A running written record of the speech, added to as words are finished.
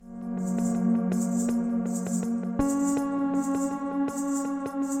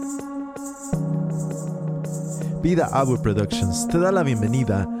Vida Abur Productions te da la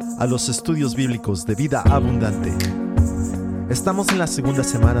bienvenida a los estudios bíblicos de Vida Abundante. Estamos en la segunda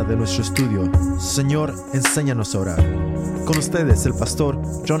semana de nuestro estudio, Señor, Enséñanos a Orar. Con ustedes, el pastor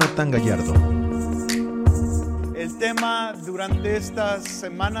Jonathan Gallardo. El tema durante estas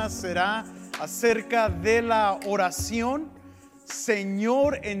semanas será acerca de la oración.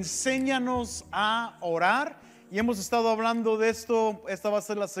 Señor, enséñanos a orar. Y hemos estado hablando de esto. Esta va a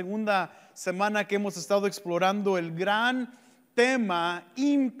ser la segunda semana que hemos estado explorando el gran tema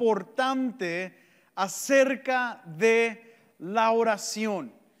importante acerca de la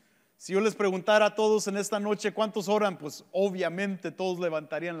oración. Si yo les preguntara a todos en esta noche cuántos oran, pues obviamente todos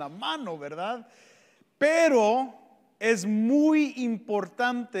levantarían la mano, ¿verdad? Pero es muy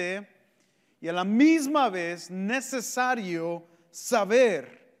importante y a la misma vez necesario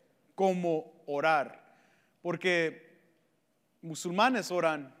saber cómo orar. Porque musulmanes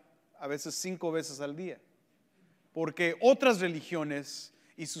oran a veces 5 veces al día. Porque otras religiones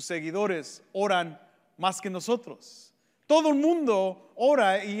y sus seguidores oran más que nosotros. Todo el mundo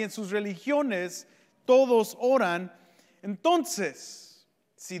ora y en sus religiones todos oran. Entonces,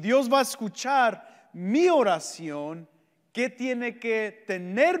 si Dios va a escuchar mi oración, ¿qué tiene que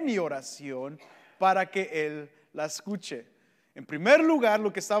tener mi oración para que Él la escuche? En primer lugar,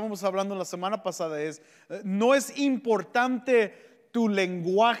 lo que estábamos hablando la semana pasada es, no es importante tu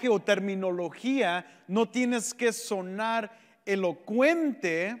lenguaje o terminología, no tienes que sonar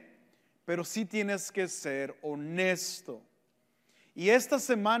elocuente, pero sí tienes que ser honesto. Y esta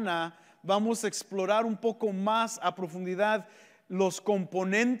semana vamos a explorar un poco más a profundidad los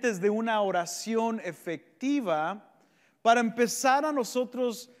componentes de una oración efectiva para empezar a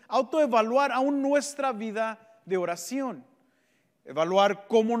nosotros autoevaluar aún nuestra vida de oración. Evaluar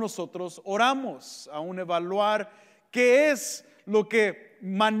cómo nosotros oramos, aún evaluar qué es lo que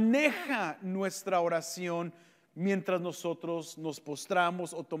maneja nuestra oración mientras nosotros nos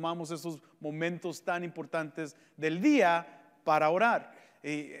postramos o tomamos esos momentos tan importantes del día para orar.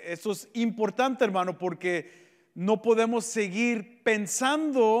 Eso es importante, hermano, porque no podemos seguir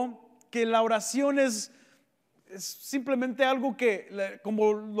pensando que la oración es simplemente algo que,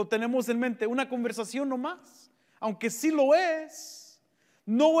 como lo tenemos en mente, una conversación nomás. Aunque sí lo es,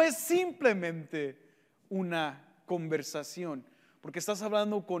 no es simplemente una conversación, porque estás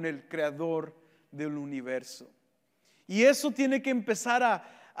hablando con el creador del universo. Y eso tiene que empezar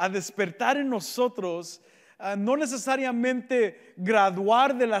a despertar en nosotros, no necesariamente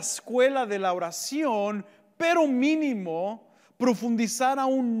graduar de la escuela de la oración, pero mínimo profundizar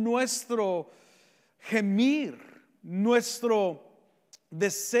aún nuestro gemir, nuestro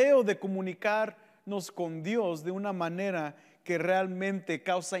deseo de comunicarnos con Dios de una manera que realmente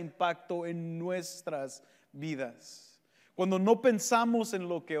causa impacto en nuestras vidas. Cuando no pensamos en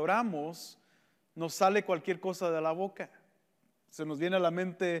lo que oramos, nos sale cualquier cosa de la boca. Se nos viene a la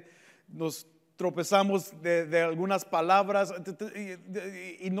mente, nos tropezamos de algunas palabras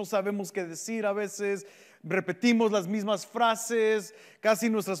y no sabemos qué decir a veces. Repetimos las mismas frases,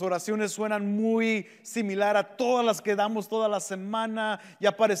 casi nuestras oraciones suenan muy similar a todas las que damos toda la semana,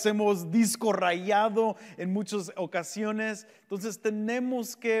 ya parecemos disco rayado en muchas ocasiones. Entonces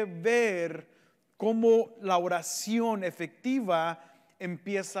tenemos que ver cómo la oración efectiva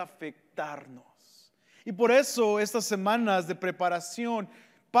empieza a afectarnos. Y por eso estas semanas de preparación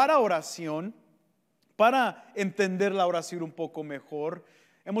para oración, para entender la oración un poco mejor,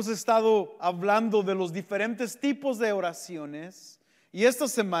 hemos estado hablando de los diferentes tipos de oraciones y esta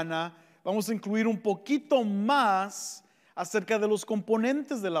semana vamos a incluir un poquito más acerca de los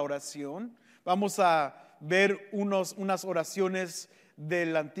componentes de la oración. Vamos a ver unas oraciones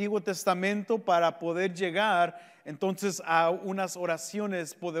del Antiguo Testamento para poder llegar entonces a unas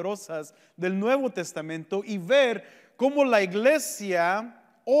oraciones poderosas del Nuevo Testamento y ver cómo la iglesia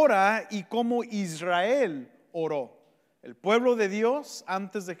ora y cómo Israel oró. El pueblo de Dios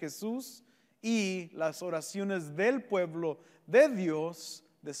antes de Jesús y las oraciones del pueblo de Dios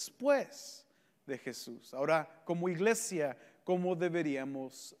después de Jesús. Ahora, como iglesia, ¿cómo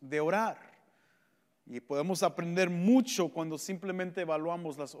deberíamos de orar? Y podemos aprender mucho cuando simplemente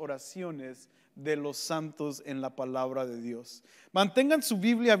evaluamos las oraciones de los santos en la palabra de Dios. Mantengan su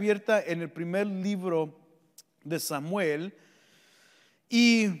Biblia abierta en el primer libro de Samuel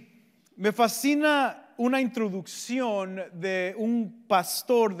y me fascina una introducción de un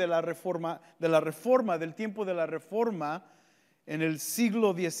pastor de la reforma, del tiempo de la reforma en el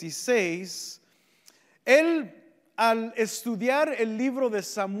siglo XVI. Él, al estudiar el libro de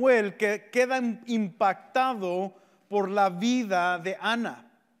Samuel, que queda impactado por la vida de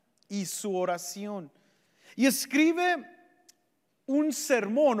Ana y su oración, y escribe un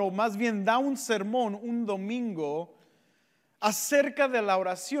sermón, o más bien da un sermón un domingo acerca de la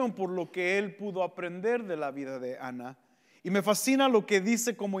oración, por lo que él pudo aprender de la vida de Ana. Y me fascina lo que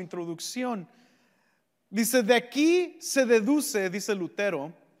dice como introducción. Dice, de aquí se deduce, dice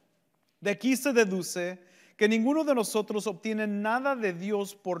Lutero, de aquí se deduce que ninguno de nosotros obtiene nada de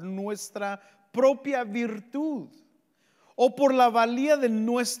Dios por nuestra propia virtud o por la valía de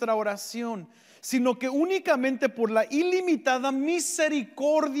nuestra oración, sino que únicamente por la ilimitada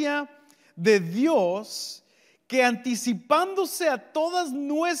misericordia de Dios, que anticipándose a todas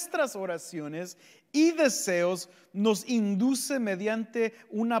nuestras oraciones y deseos, nos induce mediante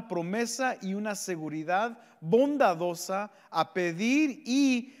una promesa y una seguridad bondadosa a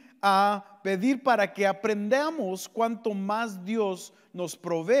pedir para que aprendamos cuánto más Dios nos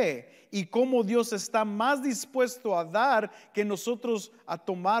provee y cómo Dios está más dispuesto a dar que nosotros a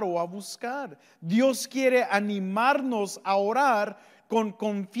tomar o a buscar. Dios quiere animarnos a orar con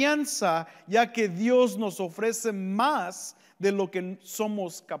confianza, ya que Dios nos ofrece más de lo que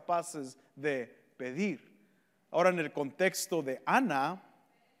somos capaces de pedir. Ahora, en el contexto de Ana,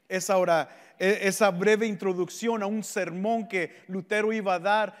 esa breve introducción a un sermón que Lutero iba a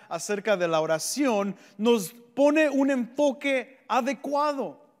dar acerca de la oración nos pone un enfoque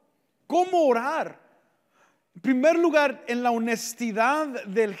adecuado. ¿Cómo orar? En primer lugar, en la honestidad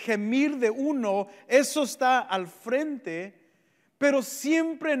del gemir de uno, eso está al frente, pero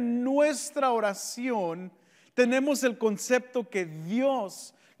siempre en nuestra oración tenemos el concepto que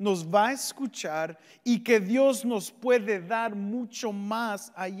Dios nos va a escuchar y que Dios nos puede dar mucho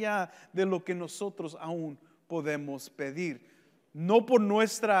más allá de lo que nosotros aún podemos pedir. No por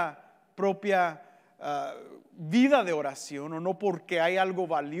nuestra propia vida de oración, o no porque hay algo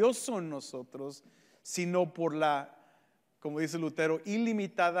valioso en nosotros, sino por la, como dice Lutero,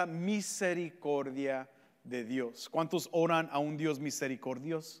 ilimitada misericordia de Dios. ¿Cuántos oran a un Dios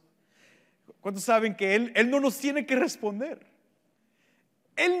misericordioso? ¿Cuántos saben que Él no nos tiene que responder?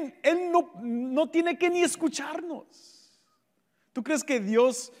 Él no tiene que ni escucharnos. ¿Tú crees que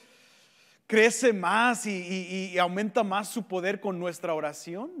Dios crece más y aumenta más su poder con nuestra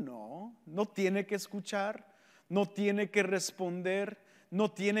oración? No tiene que escuchar, no tiene que responder, no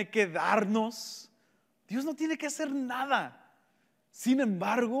tiene que darnos. Dios no tiene que hacer nada. Sin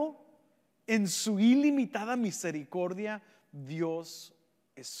embargo, en su ilimitada misericordia, Dios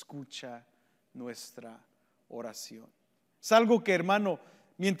escucha nuestra oración. Es algo que, hermano,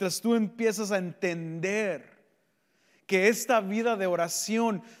 mientras tú empiezas a entender que esta vida de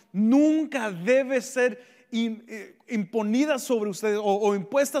oración nunca debe ser imponida sobre ustedes o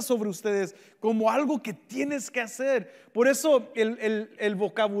impuesta sobre ustedes como algo que tienes que hacer. Por eso el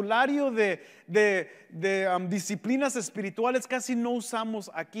vocabulario de disciplinas espirituales casi no usamos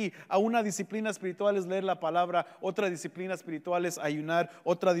aquí. A una disciplina espiritual es leer la palabra, otra disciplina espiritual es ayunar,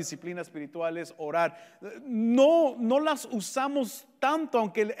 otra disciplina espiritual es orar. No las usamos tanto,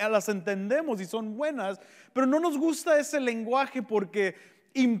 aunque las entendemos y son buenas, pero no nos gusta ese lenguaje porque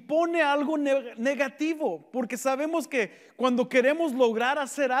impone algo negativo, porque sabemos que cuando queremos lograr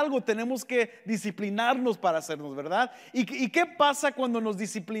hacer algo tenemos que disciplinarnos para hacernos, ¿verdad? ¿Y qué pasa cuando nos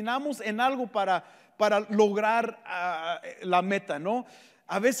disciplinamos en algo para lograr la meta, no?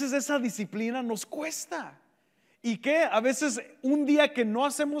 A veces esa disciplina nos cuesta. ¿Y qué? A veces un día que no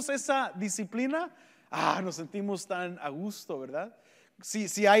hacemos esa disciplina, nos sentimos tan a gusto, ¿verdad?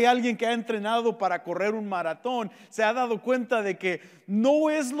 Si hay alguien que ha entrenado para correr un maratón, se ha dado cuenta de que no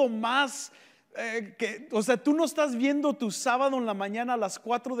es lo más, o sea, tú no estás viendo tu sábado en la mañana a las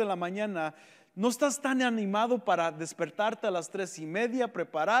 4 de la mañana, no estás tan animado para despertarte a las 3:30,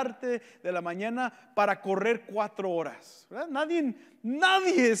 prepararte de la mañana para correr 4 horas, ¿verdad?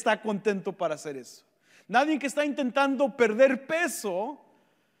 Nadie está contento para hacer eso. Nadie que está intentando perder peso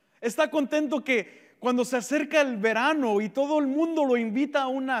está contento que cuando se acerca el verano y todo el mundo lo invita a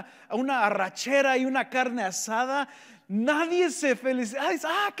una arrachera y una carne asada, nadie se felicita.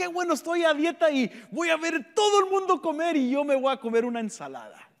 Qué bueno, estoy a dieta y voy a ver todo el mundo comer y yo me voy a comer una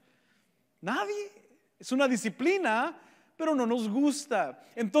ensalada. Nadie. Es una disciplina, pero no nos gusta.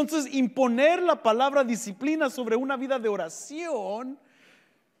 Entonces, imponer la palabra disciplina sobre una vida de oración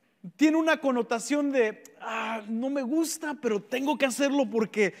tiene una connotación de no me gusta, pero tengo que hacerlo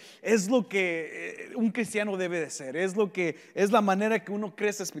porque es lo que un cristiano debe de ser. Es la manera que uno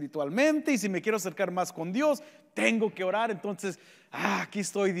crece espiritualmente, y si me quiero acercar más con Dios, tengo que orar. Entonces, aquí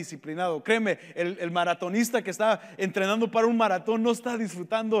estoy disciplinado. Créeme, el maratonista que está entrenando para un maratón no está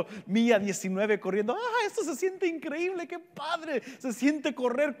disfrutando milla 19 corriendo. Esto se siente increíble, qué padre. Se siente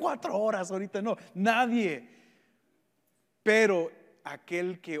correr 4 horas ahorita. No, nadie. Pero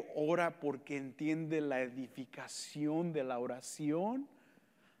aquel que ora porque entiende la edificación de la oración,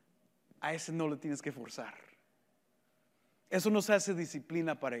 a ese no lo tienes que forzar. Eso no se hace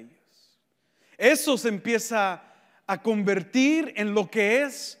disciplina para ellos. Eso se empieza a convertir en lo que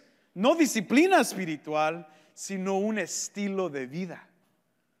es no disciplina espiritual, sino un estilo de vida.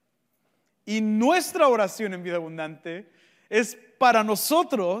 Y nuestra oración en Vida Abundante es para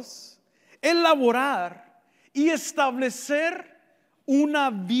nosotros elaborar y establecer una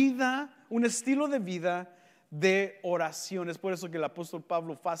vida, un estilo de vida de oración. Es por eso que el apóstol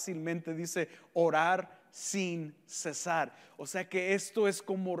Pablo fácilmente dice orar sin cesar. O sea que esto es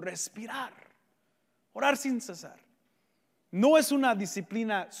como respirar, orar sin cesar. No es una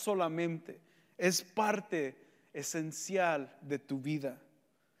disciplina solamente, es parte esencial de tu vida.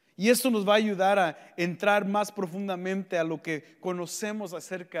 Y esto nos va a ayudar a entrar más profundamente a lo que conocemos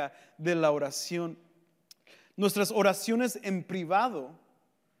acerca de la oración. Nuestras oraciones en privado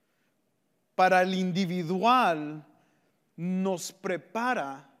para el individual nos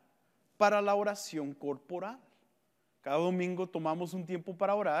prepara para la oración corporal. Cada domingo tomamos un tiempo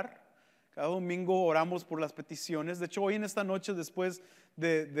para orar. Cada domingo oramos por las peticiones. De hecho, hoy en esta noche, después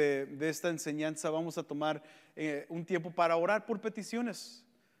de esta enseñanza, vamos a tomar un tiempo para orar por peticiones.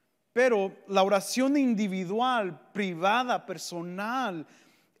 Pero la oración individual, privada, personal,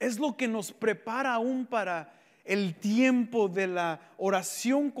 es lo que nos prepara aún para el tiempo de la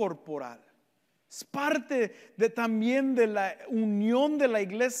oración corporal. Es parte también de la unión de la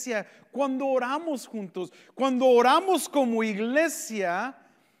iglesia cuando oramos juntos. Cuando oramos como iglesia,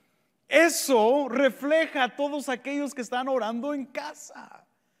 eso refleja a todos aquellos que están orando en casa.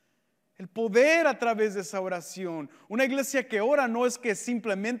 El poder a través de esa oración. Una iglesia que ora no es que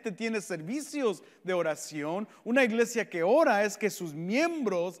simplemente tiene servicios de oración. Una iglesia que ora es que sus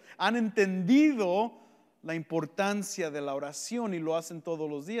miembros han entendido la importancia de la oración y lo hacen todos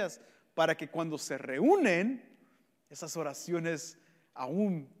los días, para que cuando se reúnen, esas oraciones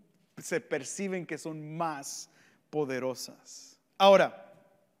aún se perciben que son más poderosas. Ahora,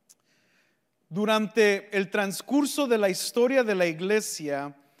 durante el transcurso de la historia de la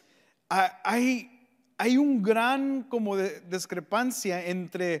iglesia, hay un gran como discrepancia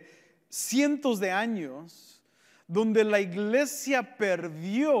entre cientos de años donde la iglesia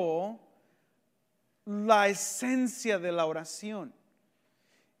perdió la esencia de la oración.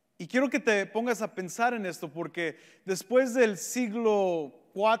 Y quiero que te pongas a pensar en esto, porque después del siglo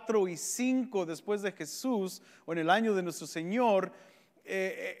 4 y 5 después de Jesús, o en el año de nuestro Señor,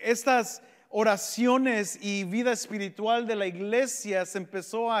 estas oraciones y vida espiritual de la iglesia se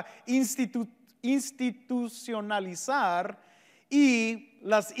empezó a institucionalizar, y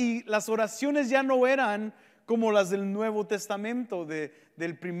las oraciones ya no eran como las del Nuevo Testamento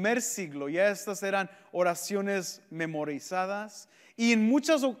del primer siglo. Ya estas eran oraciones memorizadas, y en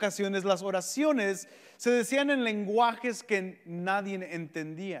muchas ocasiones las oraciones se decían en lenguajes que nadie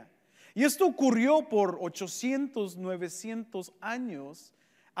entendía. Y esto ocurrió por 800, 900 años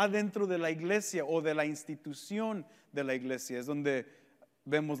adentro de la iglesia o de la institución de la iglesia. Es donde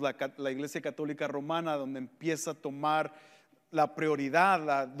vemos la iglesia católica romana, donde empieza a tomar la prioridad,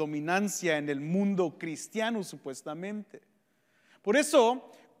 la dominancia en el mundo cristiano supuestamente. Por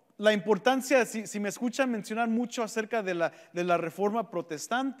eso la importancia, si me escuchan mencionar mucho acerca de la reforma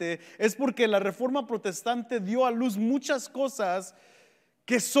protestante, es porque la reforma protestante dio a luz muchas cosas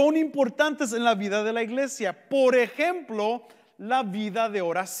que son importantes en la vida de la iglesia. Por ejemplo, la vida de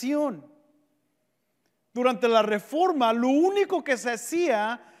oración. Durante la reforma, lo único que se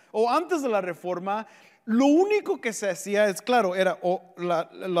hacía, o antes de la reforma, lo único que se hacía es, claro, era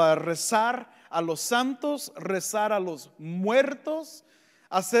rezar a los santos, rezar a los muertos,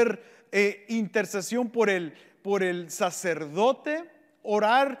 hacer intercesión por el sacerdote,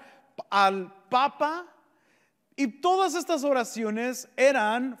 orar al papa. Y todas estas oraciones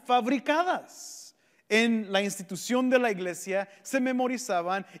eran fabricadas en la institución de la iglesia, se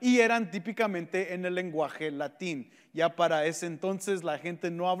memorizaban y eran típicamente en el lenguaje latín. Ya para ese entonces la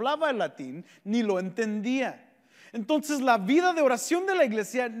gente no hablaba el latín ni lo entendía. Entonces la vida de oración de la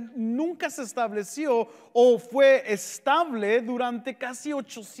iglesia nunca se estableció o fue estable durante casi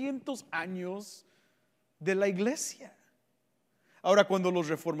 800 años de la iglesia. Ahora, cuando los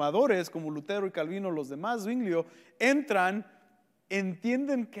reformadores como Lutero y Calvino, los demás, Zwinglio, entran,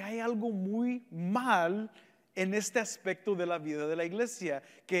 entienden que hay algo muy mal en este aspecto de la vida de la iglesia,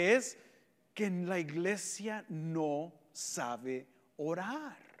 que es que la iglesia no sabe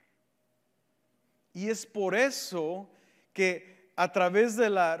orar. Y es por eso que a través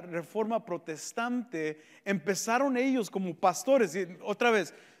de la reforma protestante empezaron ellos como pastores. Y otra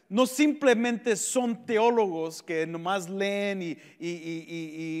vez, no simplemente son teólogos que nomás leen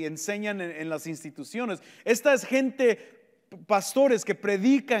y enseñan en las instituciones. Esta es gente, pastores que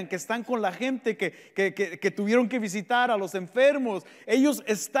predican, que están con la gente, que tuvieron que visitar a los enfermos. Ellos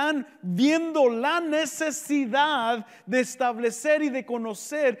están viendo la necesidad de establecer y de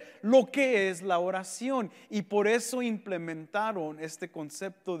conocer lo que es la oración, y por eso implementaron este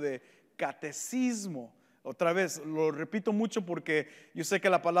concepto de catecismo. Otra vez, lo repito mucho porque yo sé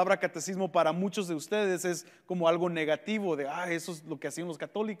que la palabra catecismo para muchos de ustedes es como algo negativo, de eso es lo que hacían los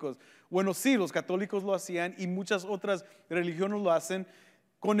católicos. Bueno, sí, los católicos lo hacían y muchas otras religiones lo hacen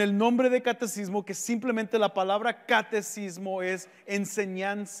con el nombre de catecismo, que simplemente la palabra catecismo es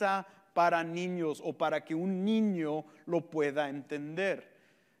enseñanza para niños, o para que un niño lo pueda entender.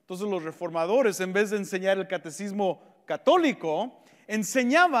 Entonces los reformadores, en vez de enseñar el catecismo católico,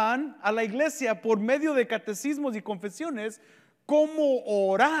 enseñaban a la iglesia por medio de catecismos y confesiones cómo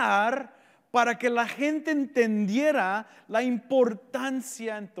orar, para que la gente entendiera la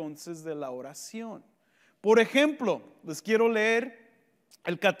importancia entonces de la oración. Por ejemplo, les quiero leer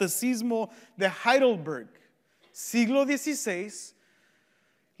el catecismo de Heidelberg, siglo XVI.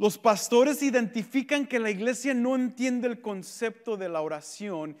 Los pastores identifican que la iglesia no entiende el concepto de la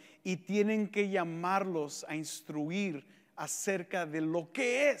oración y tienen que llamarlos a instruir acerca de lo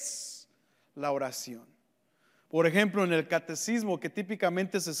que es la oración. Por ejemplo, en el catecismo, que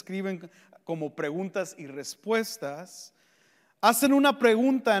típicamente se escriben como preguntas y respuestas, hacen una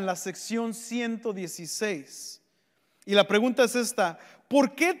pregunta en la sección 116. Y la pregunta es esta: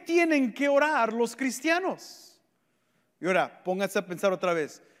 ¿por qué tienen que orar los cristianos? Y ahora, pónganse a pensar otra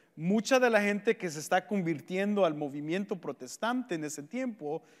vez. Mucha de la gente que se está convirtiendo al movimiento protestante en ese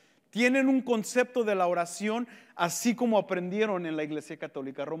tiempo tienen un concepto de la oración así como aprendieron en la Iglesia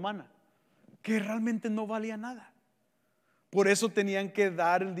Católica Romana, que realmente no valía nada. Por eso tenían que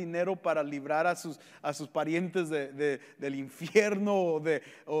dar el dinero para librar a sus parientes del infierno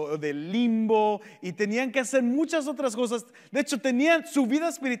o del limbo, y tenían que hacer muchas otras cosas. De hecho, tenían su vida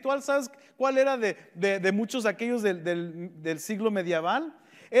espiritual. ¿Sabes cuál era de muchos aquellos del siglo medieval?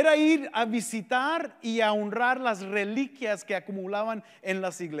 Era ir a visitar y a honrar las reliquias que acumulaban en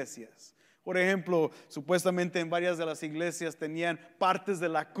las iglesias. Por ejemplo, supuestamente en varias de las iglesias tenían partes de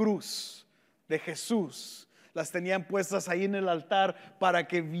la cruz de Jesús. Las tenían puestas ahí en el altar para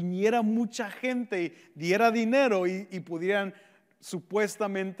que viniera mucha gente y diera dinero y pudieran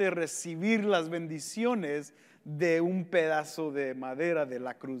supuestamente recibir las bendiciones de un pedazo de madera de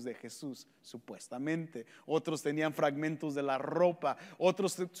la cruz de Jesús, supuestamente. Otros tenían fragmentos de la ropa,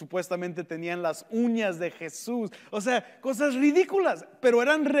 otros supuestamente tenían las uñas de Jesús. O sea, cosas ridículas, pero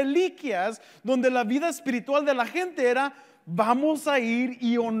eran reliquias donde la vida espiritual de la gente era: vamos a ir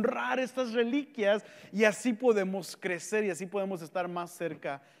y honrar estas reliquias, y así podemos crecer y así podemos estar más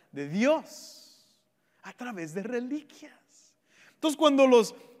cerca de Dios a través de reliquias. Entonces, cuando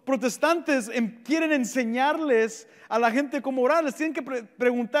los protestantes quieren enseñarles a la gente cómo orar, les tienen que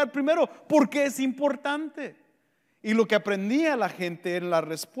preguntar primero por qué es importante. Y lo que aprendía la gente en la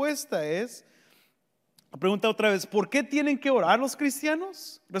respuesta es, pregunta otra vez: ¿por qué tienen que orar los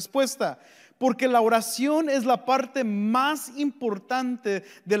cristianos? Respuesta: porque la oración es la parte más importante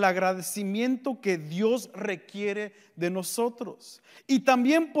del agradecimiento que Dios requiere de nosotros. Y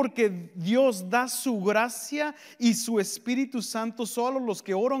también porque Dios da su gracia y su Espíritu Santo solo a los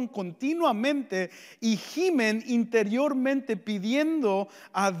que oran continuamente y gimen interiormente pidiendo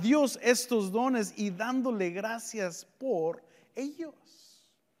a Dios estos dones y dándole gracias por ellos.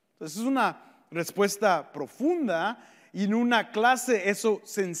 Entonces es una respuesta profunda. Y en una clase eso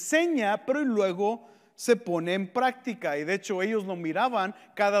se enseña, pero luego se pone en práctica. Y de hecho ellos lo miraban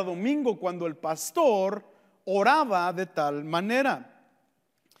cada domingo cuando el pastor oraba de tal manera.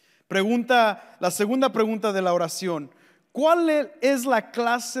 La segunda pregunta de la oración: ¿cuál es la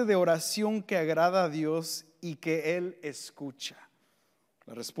clase de oración que agrada a Dios y que Él escucha?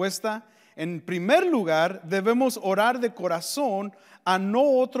 La respuesta: en primer lugar, debemos orar de corazón a no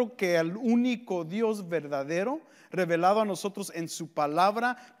otro que al único Dios verdadero, revelado a nosotros en su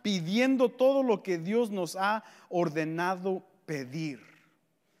palabra, pidiendo todo lo que Dios nos ha ordenado pedir.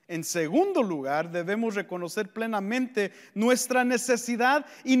 En segundo lugar, debemos reconocer plenamente nuestra necesidad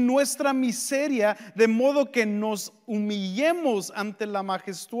y nuestra miseria, de modo que nos humillemos ante la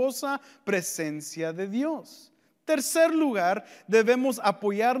majestuosa presencia de Dios. Tercer lugar, debemos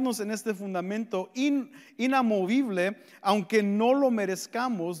apoyarnos en este fundamento inamovible. Aunque no lo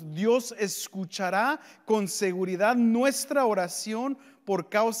merezcamos, Dios escuchará con seguridad nuestra oración por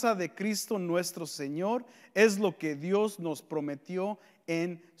causa de Cristo nuestro Señor. Es lo que Dios nos prometió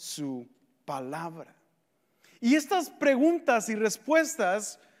en su palabra. Y estas preguntas y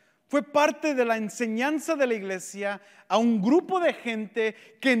respuestas Fue parte de la enseñanza de la iglesia a un grupo de gente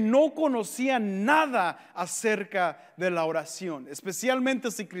que no conocía nada acerca de la oración, especialmente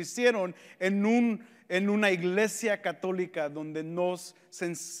si crecieron en una iglesia católica donde no se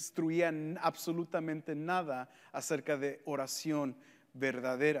instruía absolutamente nada acerca de oración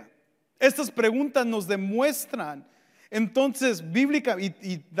verdadera. Estas preguntas nos demuestran entonces bíblica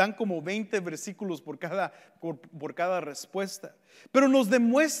y dan como 20 versículos por cada respuesta. Pero nos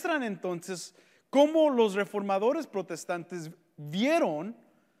demuestran entonces cómo los reformadores protestantes vieron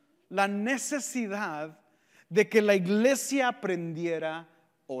la necesidad de que la iglesia aprendiera a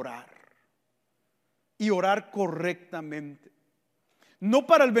orar y orar correctamente. No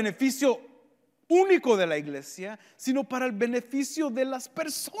para el beneficio único de la iglesia, sino para el beneficio de las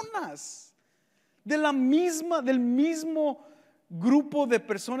personas. Del mismo grupo de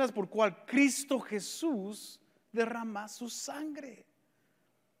personas por cual Cristo Jesús derrama su sangre.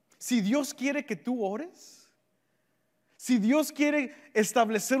 Si Dios quiere que tú ores, si Dios quiere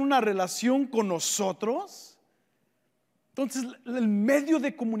establecer una relación con nosotros, entonces el medio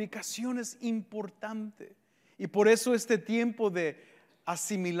de comunicación es importante. Y por eso este tiempo de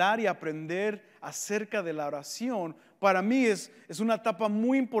asimilar y aprender acerca de la oración, para mí es una etapa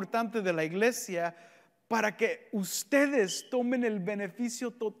muy importante de la iglesia para que ustedes tomen el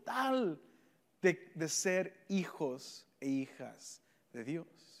beneficio total de ser hijos e hijas de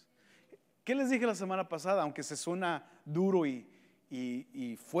Dios. ¿Qué les dije la semana pasada? Aunque se suena duro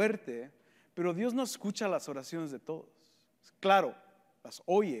y fuerte, pero Dios no escucha las oraciones de todos. Claro, las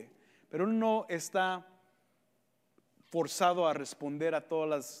oye, pero no está forzado a responder a todas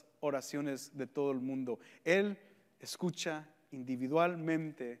las oraciones de todo el mundo. Él escucha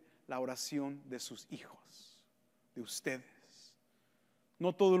individualmente la oración de sus hijos, de ustedes.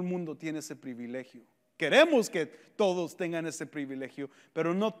 No todo el mundo tiene ese privilegio. Queremos que todos tengan ese privilegio,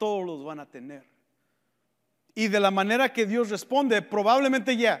 pero no todos los van a tener. Y de la manera que Dios responde,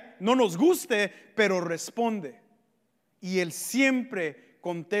 probablemente ya no nos guste, pero responde. Y Él siempre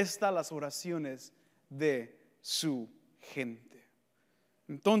contesta las oraciones de su gente.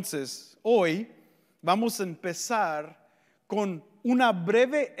 Entonces, hoy vamos a empezar con una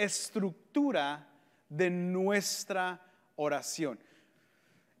breve estructura de nuestra oración.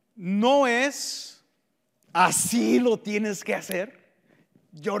 No es así lo tienes que hacer.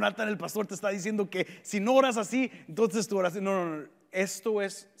 Jonathan, el pastor, te está diciendo que si no oras así, entonces tu oración. No. Esto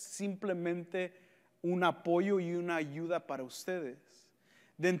es simplemente un apoyo y una ayuda para ustedes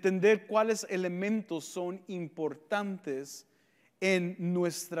de entender cuáles elementos son importantes en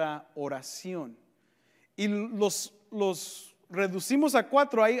nuestra oración. Y los reducimos a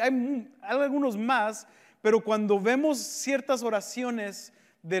 4. Hay algunos más, pero cuando vemos ciertas oraciones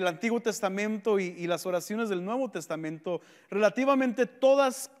del Antiguo Testamento y las oraciones del Nuevo Testamento, relativamente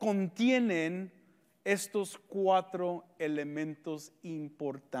todas contienen estos 4 elementos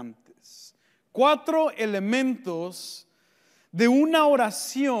importantes. 4 elementos de una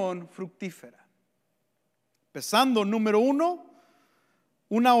oración fructífera. Empezando, número 1,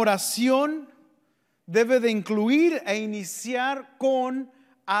 una oración debe de incluir e iniciar con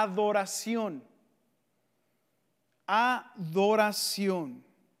adoración. Adoración.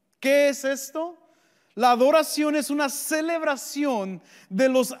 ¿Qué es esto? La adoración es una celebración de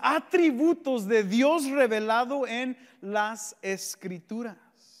los atributos de Dios revelado en las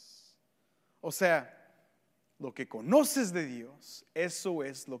Escrituras. O sea, lo que conoces de Dios, eso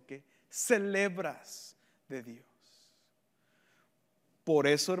es lo que celebras de Dios. Por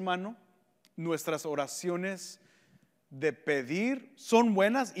eso, hermano, nuestras oraciones de pedir son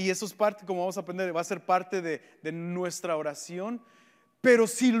buenas, y eso es parte, como vamos a aprender, va a ser parte de nuestra oración. Pero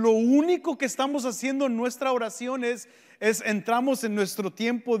si lo único que estamos haciendo en nuestra oración es entramos en nuestro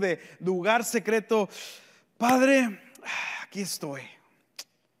tiempo de lugar secreto, Padre, aquí estoy.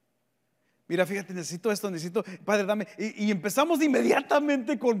 Mira, fíjate, necesito esto, Padre, dame. Y empezamos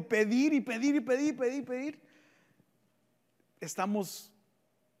inmediatamente con pedir y pedir. Estamos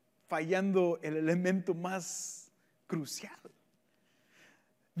fallando el elemento más crucial.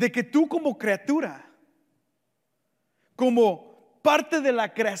 De que tú como criatura, como parte de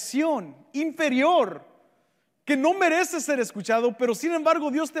la creación inferior, que no merece ser escuchado, pero sin embargo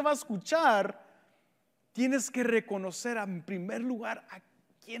Dios te va a escuchar, tienes que reconocer en primer lugar a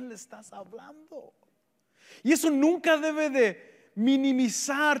quién le estás hablando. Y eso nunca debe de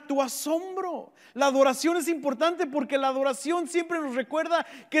minimizar tu asombro. La adoración es importante porque la adoración siempre nos recuerda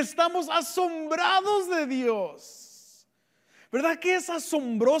que estamos asombrados de Dios. ¿Verdad que es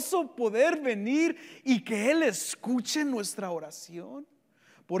asombroso poder venir y que Él escuche nuestra oración?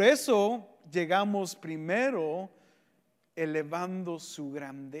 Por eso llegamos primero elevando su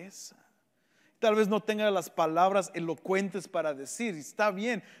grandeza. Tal vez no tenga las palabras elocuentes para decir, está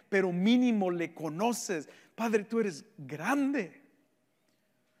bien, pero mínimo le conoces. Padre, tú eres grande.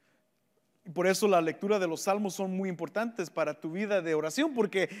 Y por eso la lectura de los salmos son muy importantes para tu vida de oración,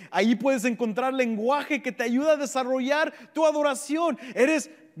 porque ahí puedes encontrar lenguaje que te ayuda a desarrollar tu adoración. Eres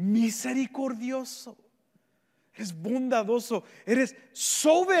misericordioso, eres bondadoso, eres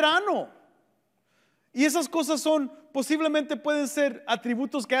soberano. Y esas cosas posiblemente pueden ser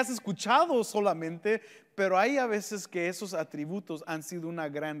atributos que has escuchado solamente, pero hay a veces que esos atributos han sido una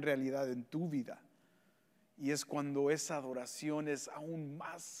gran realidad en tu vida. Y es cuando esa adoración es aún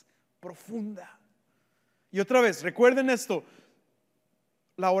más profunda. Y otra vez, recuerden esto,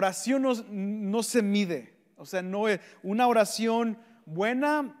 la oración no se mide. O sea, no es una oración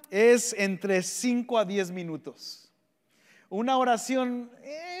buena, es entre 5 a 10 minutos. Una oración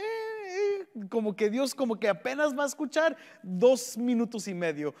como que Dios como que apenas va a escuchar 2 minutos y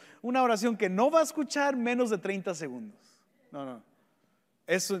medio. Una oración que no va a escuchar menos de 30 segundos. No.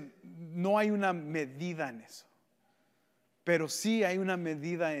 Eso, no hay una medida en eso. Pero sí hay una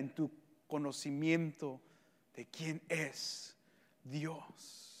medida en tu conocimiento de quién es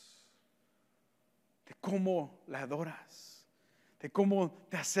Dios, de cómo le adoras, de cómo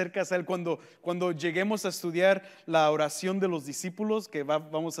te acercas a Él. Cuando lleguemos a estudiar la oración de los discípulos, que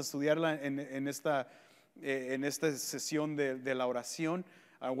vamos a estudiarla en esta sesión de la oración.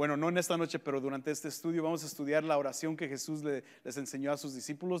 Bueno, no en esta noche, pero durante este estudio vamos a estudiar la oración que Jesús les enseñó a sus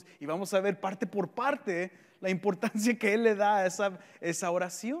discípulos, y vamos a ver parte por parte la importancia que Él le da a esa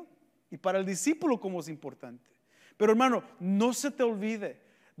oración, y para el discípulo cómo es importante. Pero hermano, no se te olvide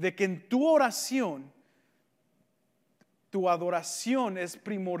de que en tu oración, tu adoración es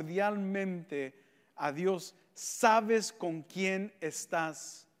primordialmente a Dios. Sabes con quién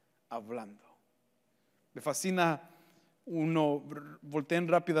estás hablando. Me fascina uno. Volteen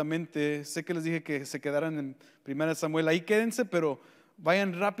rápidamente. Sé que les dije que se quedaran en 1 Samuel. Ahí quédense, pero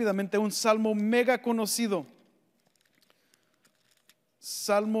vayan rápidamente a un salmo mega conocido.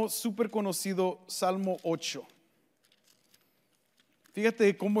 Salmo súper conocido, Salmo 8.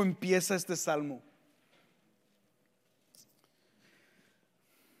 Fíjate cómo empieza este salmo.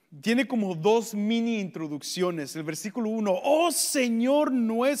 Tiene como 2 mini introducciones. El versículo 1: oh Señor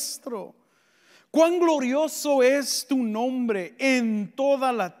nuestro, cuán glorioso es tu nombre en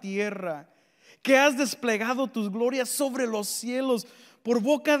toda la tierra, que has desplegado tus glorias sobre los cielos. Por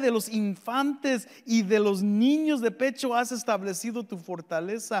boca de los infantes y de los niños de pecho has establecido tu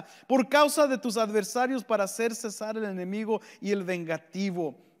fortaleza, por causa de tus adversarios, para hacer cesar el enemigo y el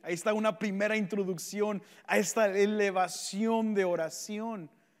vengativo. Ahí está una primera introducción a esta elevación de oración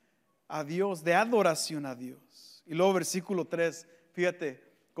a Dios, de adoración a Dios. Y luego versículo 3, fíjate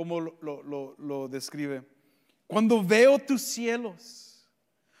cómo lo describe: cuando veo tus cielos,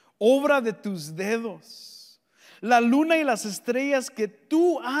 obra de tus dedos, la luna y las estrellas que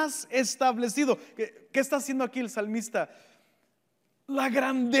tú has establecido. ¿Qué está haciendo aquí el salmista? La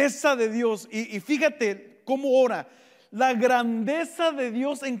grandeza de Dios. Y fíjate cómo ora: la grandeza de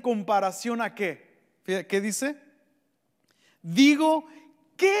Dios en comparación a ¿qué? ¿Qué dice? Digo,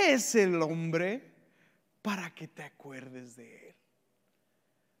 ¿qué es el hombre para que te acuerdes de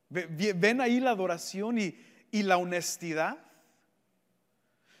él? ¿Ven ahí la adoración y la honestidad?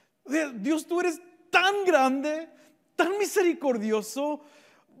 Dios, tú eres tan grande, tan misericordioso,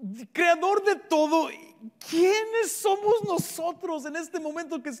 creador de todo. ¿Quiénes somos nosotros en este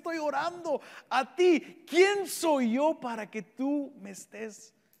momento que estoy orando a ti? ¿Quién soy yo para que tú me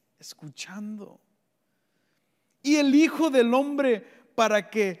estés escuchando? Y el Hijo del Hombre para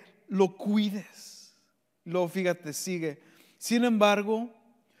que lo cuides. Luego fíjate, sigue: sin embargo,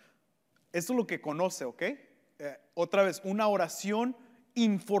 esto es lo que conoce, ¿ok? Otra vez, una oración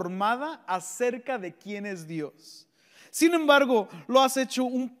informada acerca de quién es Dios. Sin embargo, lo has hecho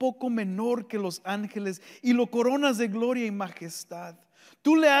un poco menor que los ángeles y lo coronas de gloria y majestad.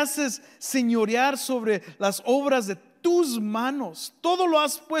 Tú le haces señorear sobre las obras de tus manos. Todo lo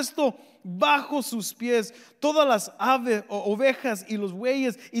has puesto bajo sus pies: todas las aves, ovejas y los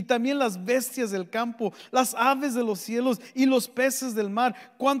bueyes, y también las bestias del campo, las aves de los cielos y los peces del mar,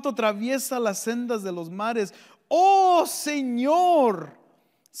 cuanto atraviesa las sendas de los mares. Oh Señor,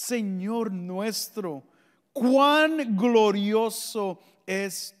 Señor nuestro, cuán glorioso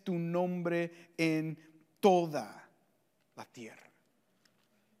es tu nombre en toda la tierra.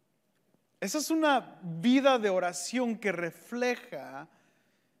 Esa es una vida de oración que refleja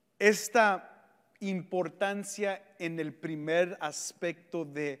esta importancia en el primer aspecto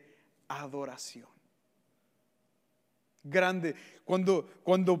de adoración. grande.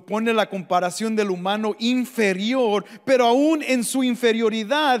 Cuando pone la comparación del humano inferior, pero aún en su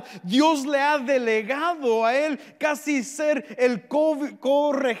inferioridad, Dios le ha delegado a él casi ser el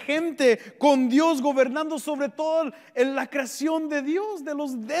corregente con Dios, gobernando sobre toda la creación de Dios, de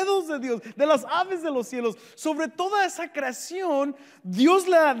los dedos de Dios, de las aves de los cielos. Sobre toda esa creación, Dios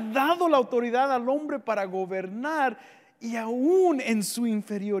le ha dado la autoridad al hombre para gobernar, y aún en su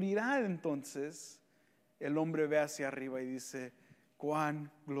inferioridad, entonces el hombre ve hacia arriba y dice: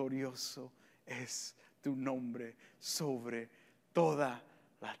 cuán glorioso es tu nombre sobre toda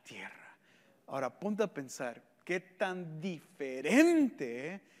la tierra. Ahora ponte a pensar, qué tan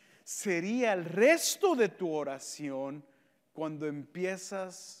diferente sería el resto de tu oración cuando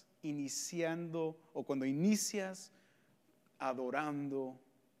empiezas iniciando, o cuando inicias adorando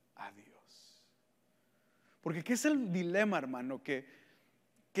a Dios. Porque ¿qué es el dilema, hermano? Que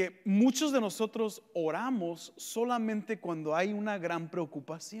muchos de nosotros oramos solamente cuando hay una gran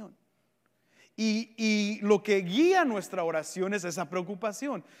preocupación. Y lo que guía nuestra oración es esa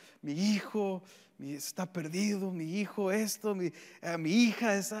preocupación. Mi hijo está perdido, mi hijo esto, mi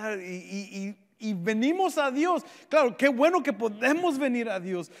hija está, y venimos a Dios. Claro, qué bueno que podemos venir a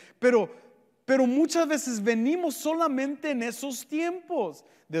Dios, pero muchas veces venimos solamente en esos tiempos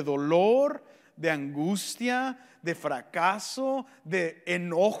de dolor, de angustia, de fracaso, de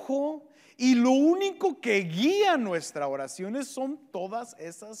enojo, y lo único que guía nuestras oraciones son todas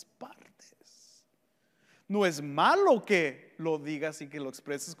esas partes. No es malo que lo digas y que lo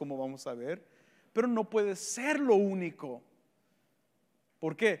expreses, como vamos a ver, pero no puede ser lo único.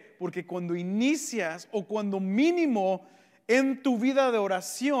 ¿Por qué? Porque cuando inicias, o cuando mínimo en tu vida de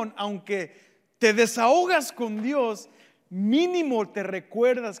oración, aunque te desahogas con Dios, mínimo te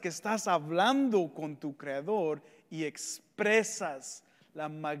recuerdas que estás hablando con tu Creador y expresas la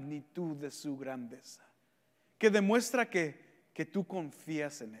magnitud de su grandeza, que demuestra que tú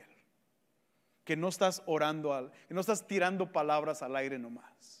confías en Él, que no estás orando, que no estás tirando palabras al aire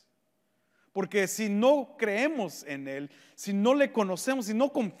nomás. Porque si no creemos en Él, si no le conocemos, si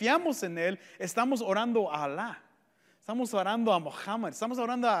no confiamos en Él, estamos orando a Alá, estamos orando a Muhammad, estamos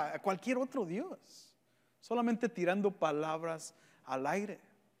orando a cualquier otro Dios, solamente tirando palabras al aire.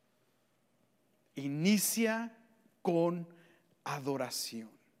 Inicia con adoración.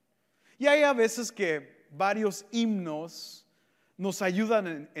 Y hay a veces que varios himnos nos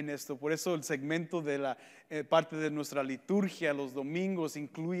ayudan en esto. Por eso el segmento de la parte de nuestra liturgia los domingos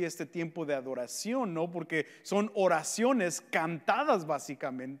incluye este tiempo de adoración, ¿no? Porque son oraciones cantadas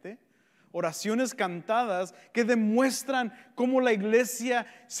básicamente. Oraciones cantadas que demuestran cómo la iglesia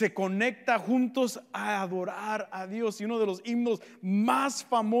se conecta juntos a adorar a Dios. Y uno de los himnos más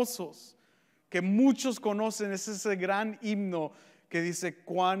famosos que muchos conocen es ese gran himno que dice: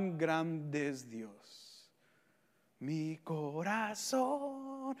 cuán grande es Dios, mi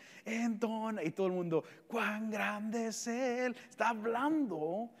corazón entona. Y todo el mundo: cuán grande es Él. Está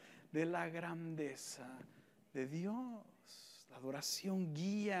hablando de la grandeza de Dios. La adoración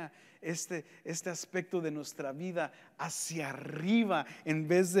guía este aspecto de nuestra vida hacia arriba, en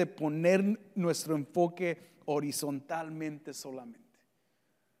vez de poner nuestro enfoque horizontalmente solamente.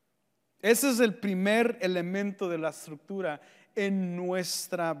 Ese es el primer elemento de la estructura en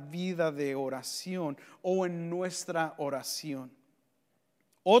nuestra vida de oración, o en nuestra oración.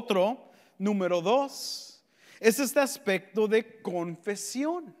 Otro, número 2, es este aspecto de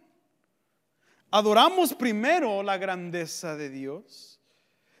confesión. Adoramos primero la grandeza de Dios,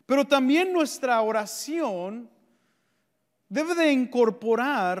 pero también nuestra oración debe de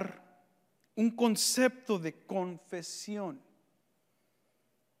incorporar un concepto de confesión.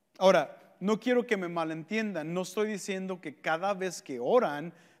 Ahora, no quiero que me malentiendan, no estoy diciendo que cada vez que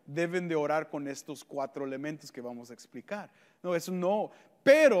oran deben de orar con estos 4 elementos que vamos a explicar. No, eso no,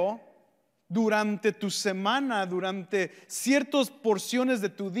 pero durante tu semana, durante ciertas porciones de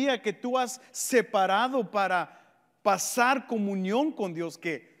tu día que tú has separado para pasar comunión con Dios,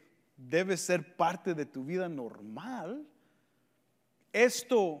 que debe ser parte de tu vida normal,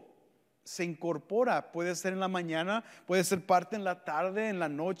 esto se incorpora. Puede ser en la mañana, puede ser parte en la tarde, en la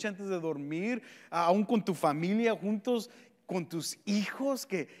noche antes de dormir, aún con tu familia, juntos con tus hijos,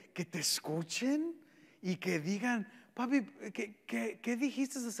 que te escuchen y que digan: papi, ¿qué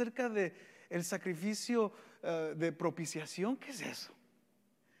dijiste acerca de el sacrificio de propiciación? ¿Qué es eso?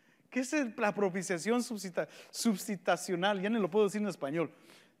 ¿Qué es la propiciación substitucional? Ya no lo puedo decir en español.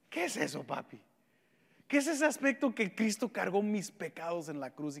 ¿Qué es eso, papi? ¿Qué es ese aspecto que Cristo cargó mis pecados en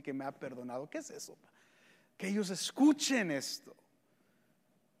la cruz y que me ha perdonado? ¿Qué es eso? Que ellos escuchen esto.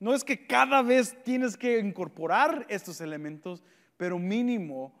 No es que cada vez tienes que incorporar estos elementos, pero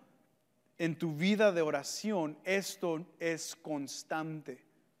mínimo en tu vida de oración, esto es constante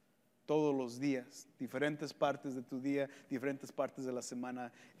todos los días, diferentes partes de tu día, diferentes partes de la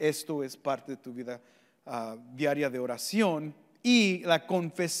semana. Esto es parte de tu vida diaria de oración, y la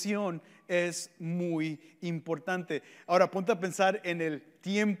confesión es muy importante. Ahora ponte a pensar en el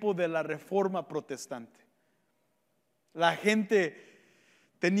tiempo de la Reforma Protestante. La gente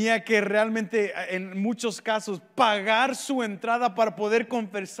tenía que realmente, en muchos casos, pagar su entrada para poder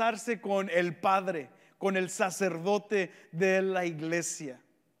confesarse con el padre, con el sacerdote de la iglesia.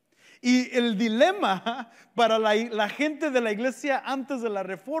 Y el dilema para la gente de la iglesia antes de la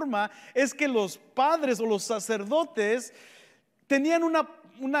Reforma es que los padres o los sacerdotes tenían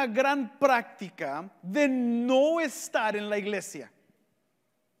una gran práctica de no estar en la iglesia,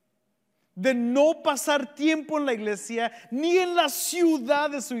 de no pasar tiempo en la iglesia, ni en la ciudad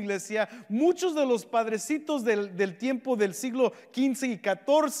de su iglesia. Muchos de los padrecitos del tiempo del siglo XV y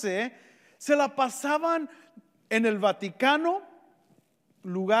XIV se la pasaban en el Vaticano,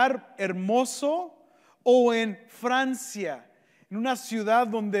 lugar hermoso, o en Francia, en una ciudad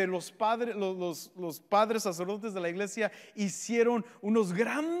donde los padres sacerdotes de la iglesia hicieron unos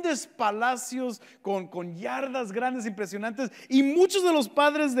grandes palacios con yardas grandes, impresionantes. Y muchos de los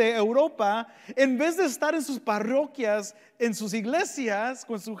padres de Europa, en vez de estar en sus parroquias, en sus iglesias,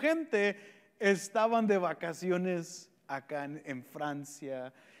 con su gente, estaban de vacaciones acá en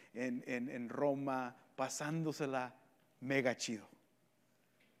Francia, en Roma, pasándosela mega chido.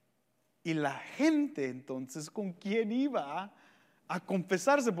 Y la gente entonces, ¿con quién iba a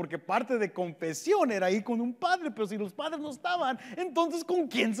confesarse? Porque parte de confesión era ir con un padre, pero si los padres no estaban, entonces ¿con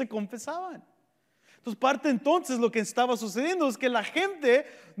quién se confesaban? Entonces lo que estaba sucediendo es que la gente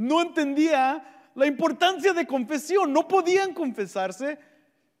no entendía la importancia de confesión, no podían confesarse,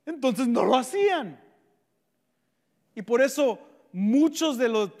 entonces no lo hacían. Y por eso muchos de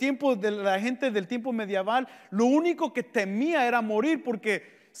los tiempos de la gente del tiempo medieval, lo único que temía era morir,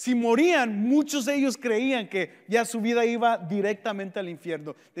 porque si morían, muchos de ellos creían que ya su vida iba directamente al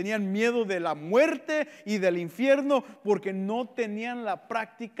infierno. Tenían miedo de la muerte y del infierno porque no tenían la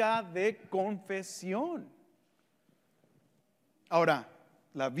práctica de confesión. Ahora,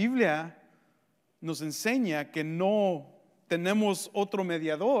 la Biblia nos enseña que no tenemos otro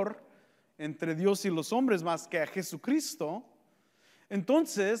mediador entre Dios y los hombres más que a Jesucristo.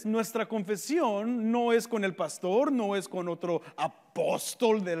 Entonces, nuestra confesión no es con el pastor, no es con otro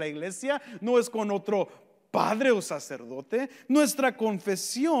apóstol de la iglesia, no es con otro padre o sacerdote. Nuestra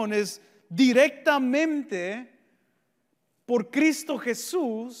confesión es directamente por Cristo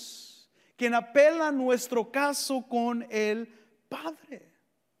Jesús, quien apela nuestro caso con el Padre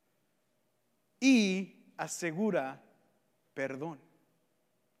y asegura perdón.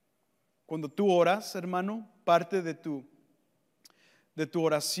 Cuando tú oras, hermano, parte de tu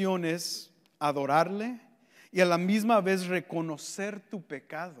oración es adorarle y a la misma vez reconocer tu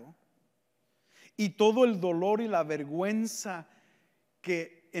pecado y todo el dolor y la vergüenza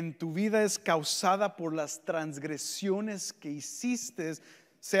que en tu vida es causada por las transgresiones que hiciste,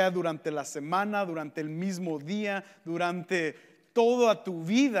 sea durante la semana, durante el mismo día, durante toda tu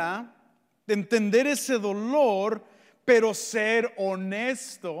vida. De entender ese dolor, pero ser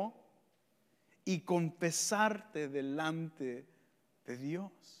honesto y confesarte delante de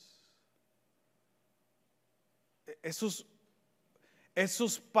Dios. Eso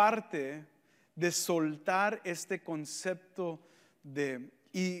es parte de soltar este concepto de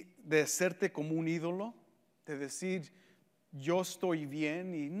hacerte como un ídolo, de decir yo estoy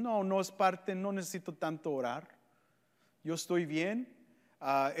bien y no es parte, no necesito tanto orar, yo estoy bien.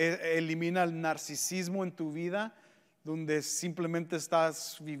 Elimina el narcisismo en tu vida, donde simplemente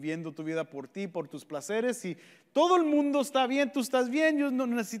estás viviendo tu vida por ti, por tus placeres, y todo el mundo está bien, tú estás bien, yo no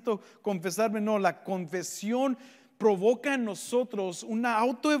necesito confesarme. No, la confesión provoca en nosotros una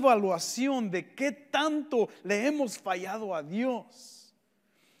autoevaluación de qué tanto le hemos fallado a Dios.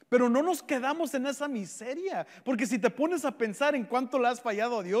 Pero no nos quedamos en esa miseria, porque si te pones a pensar en cuánto le has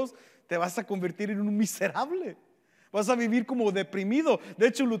fallado a Dios, te vas a convertir en un miserable. Vas a vivir como deprimido. De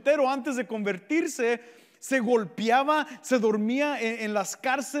hecho, Lutero, antes de convertirse, se golpeaba, se dormía en las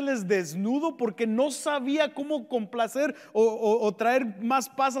cárceles desnudo porque no sabía cómo complacer o traer más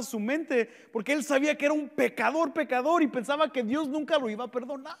paz a su mente, porque él sabía que era un pecador y pensaba que Dios nunca lo iba a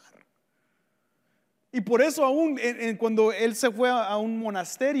perdonar. Y por eso aún cuando él se fue a un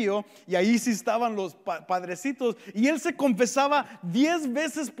monasterio, y ahí sí estaban los padrecitos, y él se confesaba 10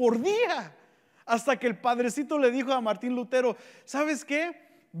 veces por día. Hasta que el padrecito le dijo a Martín Lutero: ¿sabes qué?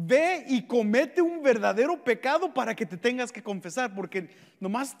 Ve y comete un verdadero pecado para que te tengas que confesar, porque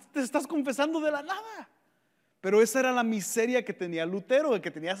nomás te estás confesando de la nada. Pero esa era la miseria que tenía Lutero, de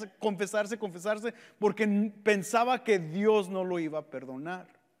que tenía que confesarse, porque pensaba que Dios no lo iba a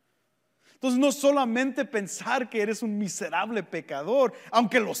perdonar. Entonces no solamente pensar que eres un miserable pecador,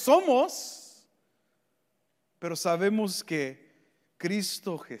 aunque lo somos, pero sabemos que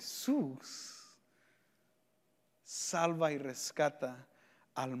Cristo Jesús salva y rescata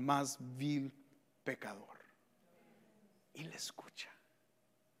al más vil pecador y le escucha.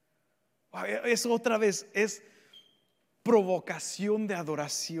 Eso otra vez es provocación de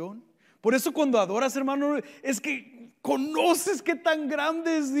adoración. Por eso cuando adoras, hermano, es que conoces qué tan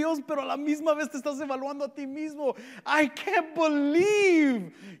grande es Dios, pero a la misma vez te estás evaluando a ti mismo. I can't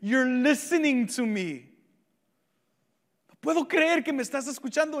believe you're listening to me. No puedo creer que me estás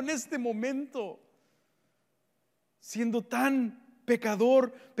escuchando en este momento, siendo tan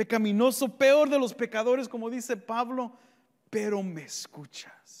pecador, pecaminoso, peor de los pecadores, como dice Pablo, pero me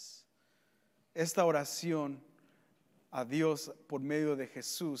escuchas. Esta oración a Dios por medio de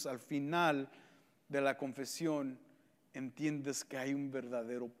Jesús, al final de la confesión, entiendes que hay un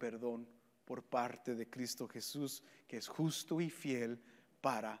verdadero perdón por parte de Cristo Jesús, que es justo y fiel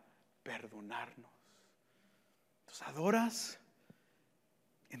para perdonarnos. Entonces adoras,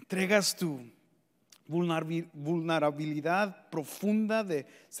 entregas tu vulnerabilidad profunda de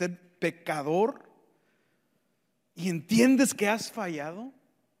ser pecador y entiendes que has fallado.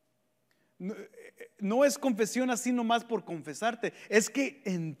 No es confesión así nomás por confesarte, es que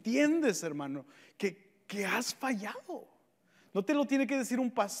entiendes, hermano, que has fallado. No te lo tiene que decir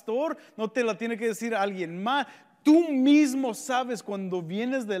un pastor, no te lo tiene que decir alguien más. Tú mismo sabes cuando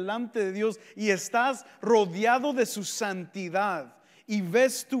vienes delante de Dios y estás rodeado de su santidad y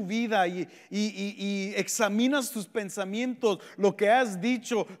ves tu vida y examinas tus pensamientos, lo que has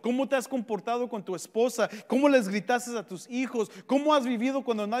dicho, cómo te has comportado con tu esposa, cómo les gritaste a tus hijos, cómo has vivido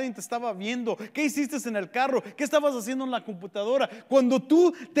cuando nadie te estaba viendo, qué hiciste en el carro, qué estabas haciendo en la computadora. Cuando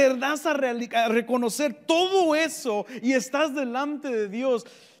tú te das a reconocer todo eso y estás delante de Dios,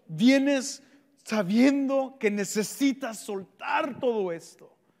 vienes sabiendo que necesitas soltar todo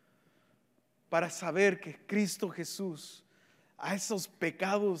esto para saber que Cristo Jesús a esos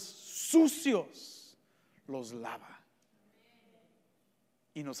pecados sucios los lava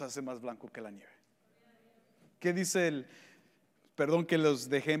y nos hace más blanco que la nieve. ¿Qué dice perdón que los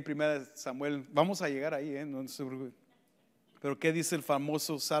dejé en 1 Samuel? Vamos a llegar ahí, no se preocupen. Pero ¿qué dice el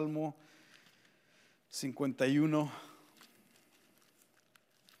famoso Salmo 51?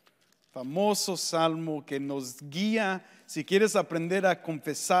 Famoso salmo que nos guía. Si quieres aprender a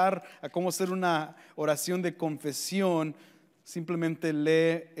confesar, a cómo hacer una oración de confesión, simplemente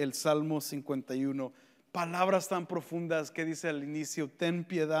lee el Salmo 51. Palabras tan profundas que dice al inicio: ten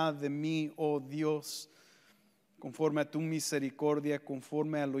piedad de mí, oh Dios, conforme a tu misericordia,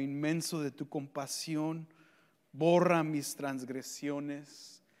 conforme a lo inmenso de tu compasión, borra mis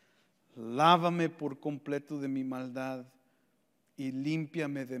transgresiones, lávame por completo de mi maldad y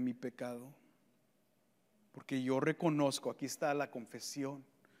límpiame de mi pecado. Porque yo reconozco, aquí está la confesión,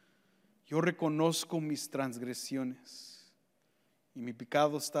 yo reconozco mis transgresiones y mi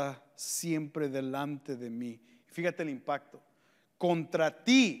pecado está siempre delante de mí. Fíjate el impacto. Contra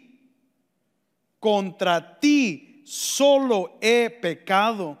ti solo he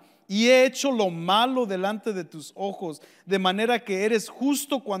pecado y he hecho lo malo delante de tus ojos, de manera que eres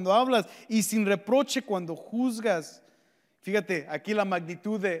justo cuando hablas y sin reproche cuando juzgas. Fíjate aquí la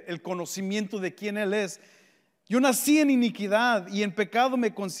magnitud del conocimiento de quién Él es. Yo nací en iniquidad y en pecado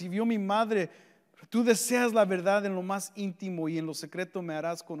me concibió mi madre. Tú deseas la verdad en lo más íntimo y en lo secreto me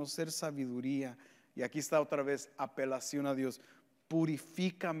harás conocer sabiduría. Y aquí está otra vez apelación a Dios.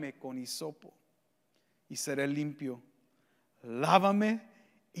 Purifícame con hisopo y seré limpio. Lávame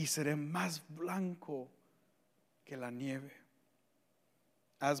y seré más blanco que la nieve.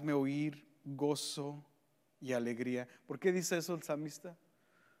 Hazme oír gozo y alegría. ¿Por qué dice eso el salmista?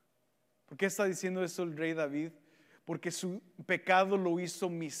 ¿Por qué está diciendo eso el rey David? Porque su pecado lo hizo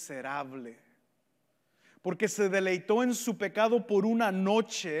miserable. Porque se deleitó en su pecado por una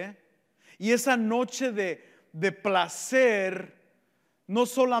noche, y esa noche de placer no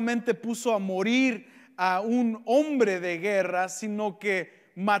solamente puso a morir a un hombre de guerra, sino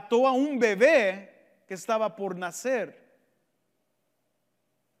que mató a un bebé que estaba por nacer.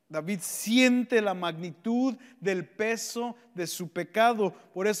 David siente la magnitud del peso de su pecado.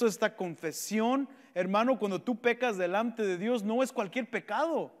 Por eso esta confesión, hermano, cuando tú pecas delante de Dios, no es cualquier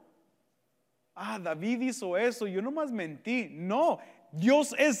pecado. David hizo eso, yo nomás mentí. No,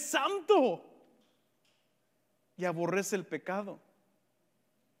 Dios es santo y aborrece el pecado.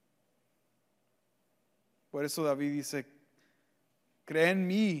 Por eso David dice: cree en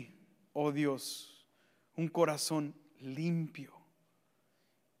mí, oh Dios, un corazón limpio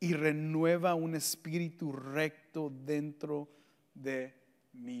y renueva un espíritu recto dentro de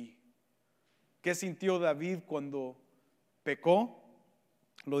mí. ¿Qué sintió David cuando pecó?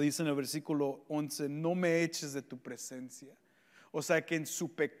 Lo dice en el versículo 11, no me eches de tu presencia. O sea que en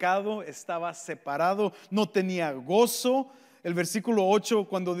su pecado estaba separado, no tenía gozo. El versículo 8,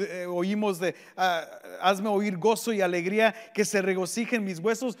 cuando oímos de hazme oír gozo y alegría, que se regocijen mis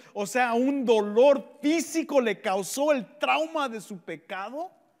huesos. O sea, un dolor físico le causó el trauma de su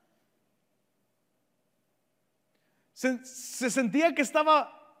pecado. Se sentía que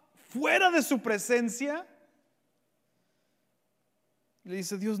estaba fuera de su presencia. Le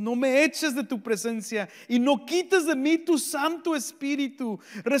dice Dios, no me eches de tu presencia y no quites de mí tu Santo Espíritu.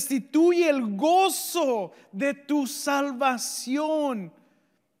 Restituye el gozo de tu salvación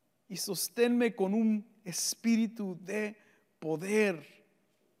y sosténme con un espíritu de poder.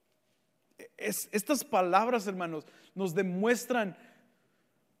 Estas palabras, hermanos, nos demuestran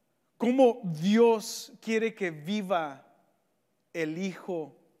cómo Dios quiere que viva el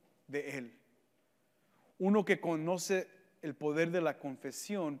Hijo de Él. Uno que conoce el poder de la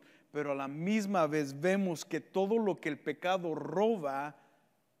confesión, pero a la misma vez vemos que todo lo que el pecado roba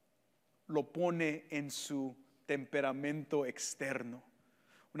lo pone en su temperamento externo.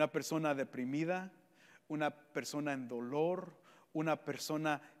 Una persona deprimida, una persona en dolor, una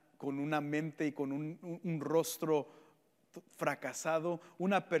persona con una mente y con un rostro fracasado,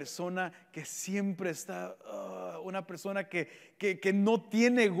 una persona que siempre está, una persona que no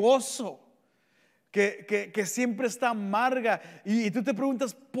tiene gozo. Que siempre está amarga y tú te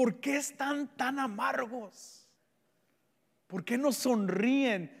preguntas, ¿por qué están tan amargos? ¿Por qué no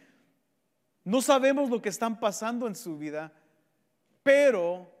sonríen? No sabemos lo que están pasando en su vida,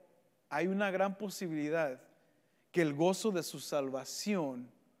 pero hay una gran posibilidad que el gozo de su salvación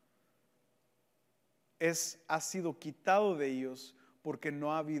ha sido quitado de ellos porque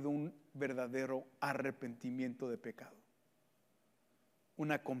no ha habido un verdadero arrepentimiento de pecado,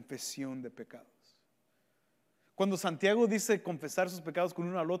 una confesión de pecados. Cuando Santiago dice confesar sus pecados con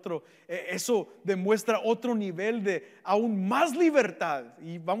uno al otro, eso demuestra otro nivel de aún más libertad.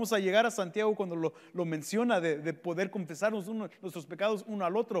 Y vamos a llegar a Santiago cuando lo menciona de poder confesarnos nuestros pecados uno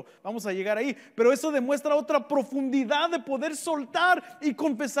al otro. Vamos a llegar ahí. Pero eso demuestra otra profundidad de poder soltar y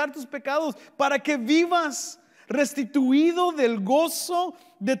confesar tus pecados para que vivas restituido del gozo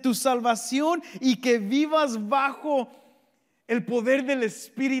de tu salvación y que vivas bajo el poder del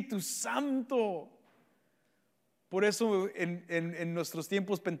Espíritu Santo. Por eso en nuestros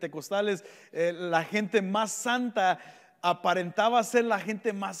tiempos pentecostales la gente más santa aparentaba ser la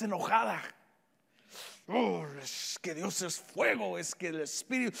gente más enojada. Es que Dios es fuego, es que el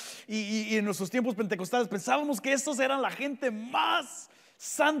Espíritu. Y en nuestros tiempos pentecostales pensábamos que estos eran la gente más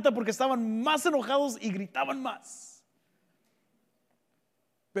santa porque estaban más enojados y gritaban más.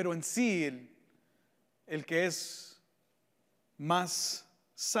 Pero en sí el que es más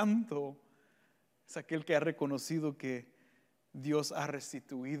santo es aquel que ha reconocido que Dios ha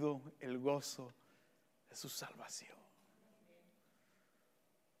restituido el gozo de su salvación.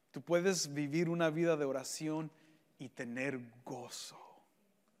 Tú puedes vivir una vida de oración y tener gozo.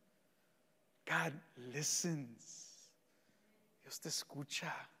 God listens. Dios te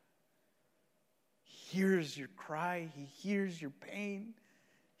escucha. He hears your cry. He hears your pain.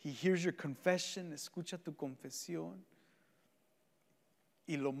 He hears your confession. Escucha tu confesión.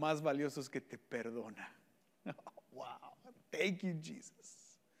 Y lo más valioso es que te perdona. Wow, thank you,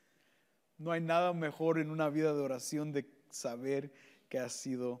 Jesus. No hay nada mejor en una vida de oración de saber que has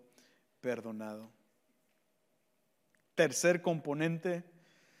sido perdonado. Tercer componente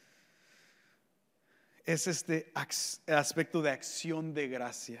es este aspecto de acción de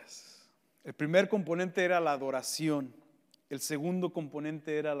gracias. El primer componente era la adoración. El segundo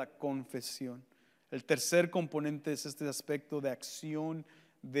componente era la confesión. El tercer componente es este aspecto de acción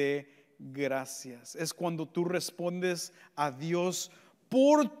de gracias. Es cuando tú respondes a Dios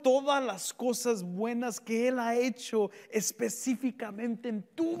por todas las cosas buenas que Él ha hecho específicamente en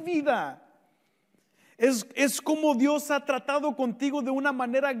tu vida. Es como Dios ha tratado contigo de una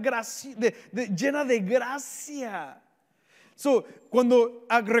manera llena de gracia. Cuando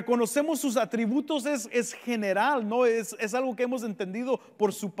reconocemos sus atributos es general, ¿no? Es algo que hemos entendido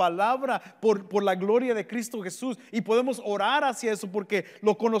por su palabra, por la gloria de Cristo Jesús, y podemos orar hacia eso porque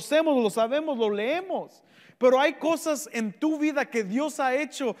lo conocemos, lo sabemos, lo leemos. Pero hay cosas en tu vida que Dios ha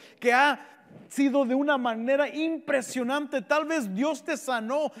hecho que ha sido de una manera impresionante. Tal vez Dios te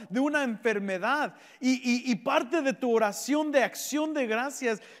sanó de una enfermedad y parte de tu oración de acción de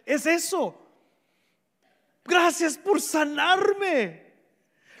gracias es eso. Gracias por sanarme.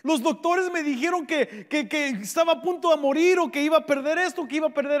 Los doctores me dijeron que estaba a punto de morir, o que iba a perder esto, que iba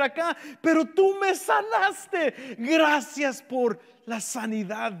a perder acá, pero tú me sanaste. Gracias por la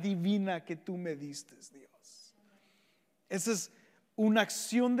sanidad divina que tú me diste, Dios. Esa es una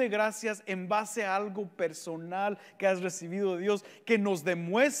acción de gracias en base a algo personal que has recibido de Dios, que nos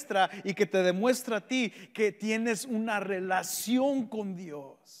demuestra y que te demuestra a ti que tienes una relación con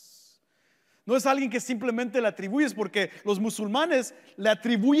Dios. No es alguien que simplemente le atribuyes, porque los musulmanes le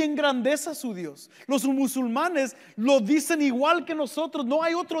atribuyen grandeza a su Dios. Los musulmanes lo dicen igual que nosotros: no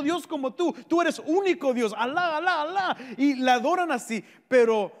hay otro Dios como tú eres único Dios, Alá, Alá, Alá, y le adoran así,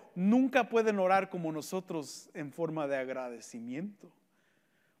 pero nunca pueden orar como nosotros en forma de agradecimiento,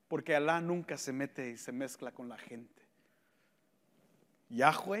 porque Alá nunca se mete y se mezcla con la gente.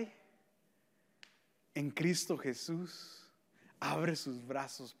 Yahweh en Cristo Jesús abre sus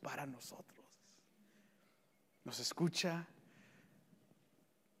brazos para nosotros, nos escucha,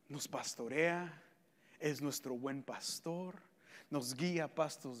 nos pastorea, es nuestro buen pastor, nos guía a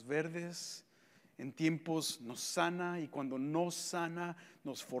pastos verdes. En tiempos nos sana, y cuando nos sana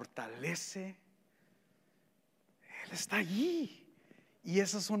nos fortalece. Él está allí, y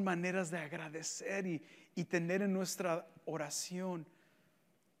esas son maneras de agradecer y tener en nuestra oración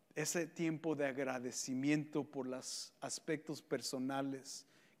ese tiempo de agradecimiento por los aspectos personales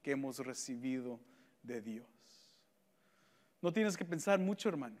que hemos recibido de Dios. No tienes que pensar mucho,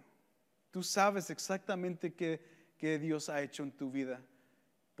 hermano. Tú sabes exactamente qué Dios ha hecho en tu vida,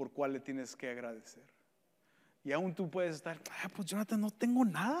 por cuál le tienes que agradecer. Y aún tú puedes estar: pues Jonathan, no tengo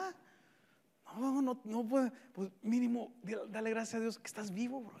nada. No puedo. Pues mínimo dale gracias a Dios que estás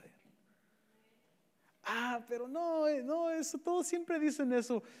vivo, brother. Pero no, eso, todos siempre dicen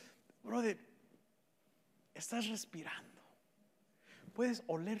eso. Brother, estás respirando, puedes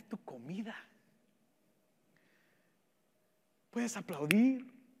oler tu comida, puedes aplaudir,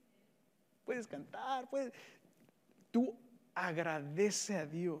 puedes cantar, tú agradece a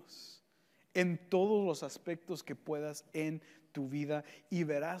Dios en todos los aspectos que puedas en tu vida, y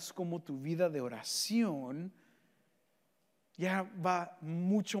verás como tu vida de oración ya va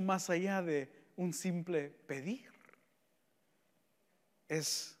mucho más allá de un simple pedir.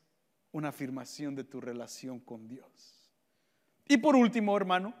 Es una afirmación de tu relación con Dios. Y por último,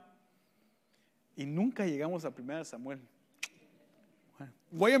 hermano, y nunca llegamos a 1 Samuel. Bueno,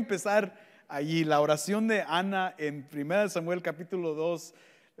 voy a empezar allí, la oración de Ana en 1 Samuel capítulo 2,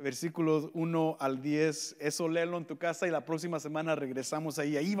 versículos 1 al 10. Eso léelo en tu casa, y la próxima semana regresamos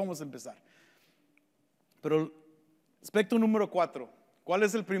ahí vamos a empezar. Pero aspecto número 4, ¿cuál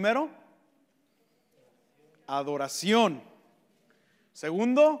es el primero? Adoración.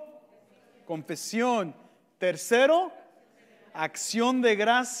 Segundo, confesión. Tercero, acción de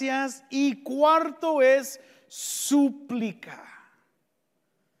gracias. Y cuarto es súplica.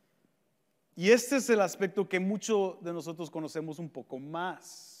 Y este es el aspecto que muchos de nosotros conocemos un poco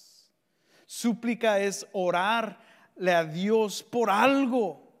más. Súplica es orarle a Dios por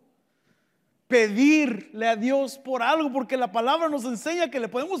algo, pedirle a Dios por algo, porque la palabra nos enseña que le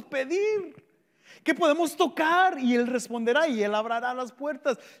podemos pedir, que podemos tocar y Él responderá y Él abrirá las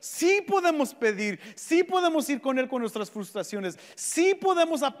puertas. Sí podemos pedir, sí podemos ir con Él con nuestras frustraciones, sí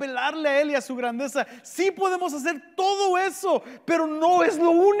podemos apelarle a Él y a su grandeza, sí podemos hacer todo eso, pero no es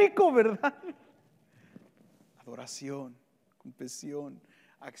lo único, ¿verdad? Adoración, confesión,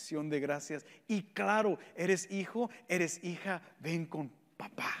 acción de gracias. Y claro, eres hijo, eres hija, ven con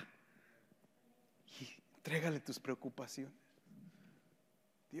papá y entrégale tus preocupaciones.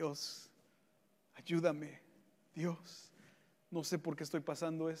 Dios, ayúdame. Dios, no sé por qué estoy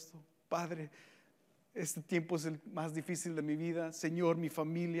pasando esto. Padre, este tiempo es el más difícil de mi vida. Señor, mi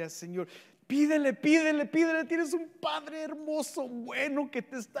familia, Señor, pídele. Tienes un Padre hermoso, bueno, que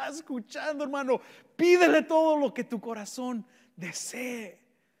te está escuchando, hermano. Pídele todo lo que tu corazón desee.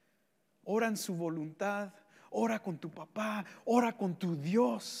 Ora en su voluntad, ora con tu papá, ora con tu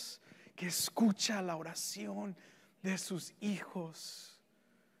Dios, que escucha la oración de sus hijos.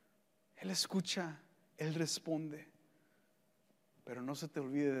 Él escucha, Él responde, pero no se te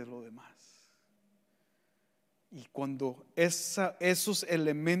olvide de lo demás. Y cuando esos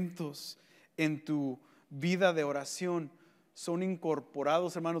elementos en tu vida de oración son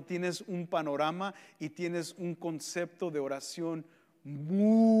incorporados, hermano, tienes un panorama y tienes un concepto de oración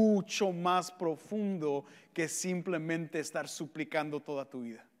mucho más profundo que simplemente estar suplicando toda tu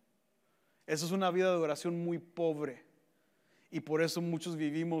vida. Eso es una vida de oración muy pobre, y por eso muchos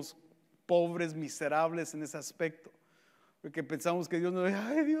vivimos pobres, miserables en ese aspecto, porque pensamos que Dios nos,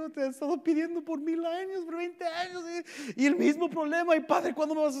 ay Dios, te he estado pidiendo por 1000 años, por 20 años, y el mismo problema, y Padre,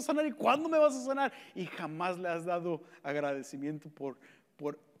 ¿cuándo me vas a sanar? ¿Y cuándo me vas a sanar? Y jamás le has dado agradecimiento por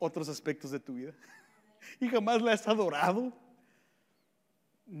por otros aspectos de tu vida y jamás la has adorado.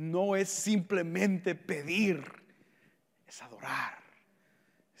 No es simplemente pedir, es adorar,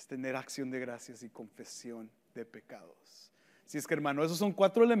 es tener acción de gracias y confesión de pecados. Así es que, hermano, esos son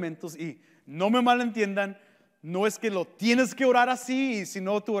 4 elementos y no me malentiendan, no es que lo tienes que orar así y si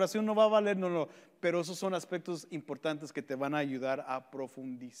no tu oración no va a valer, no, pero esos son aspectos importantes que te van a ayudar a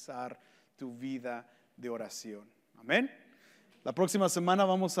profundizar tu vida de oración. Amén. La próxima semana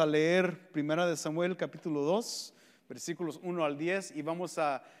vamos a leer 1 Samuel capítulo 2, versículos 1 al 10 y vamos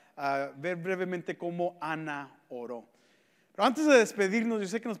a ver brevemente cómo Ana oró. Pero antes de despedirnos, yo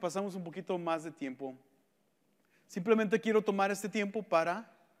sé que nos pasamos un poquito más de tiempo. Simplemente quiero tomar este tiempo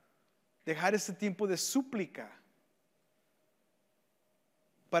para dejar este tiempo de súplica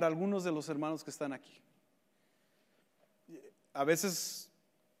para algunos de los hermanos que están aquí. A veces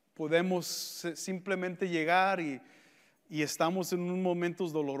podemos simplemente llegar y estamos en unos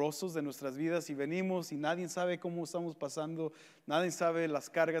momentos dolorosos de nuestras vidas y venimos y nadie sabe cómo estamos pasando, nadie sabe las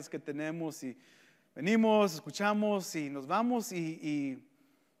cargas que tenemos y venimos, escuchamos y nos vamos y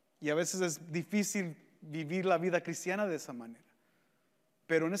a veces es difícil vivir la vida cristiana de esa manera.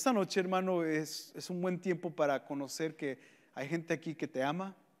 Pero en esta noche, hermano, es un buen tiempo para conocer que hay gente aquí que te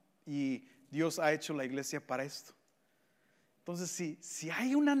ama y Dios ha hecho la iglesia para esto. Entonces, si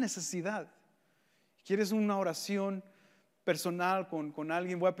hay una necesidad, quieres una oración personal con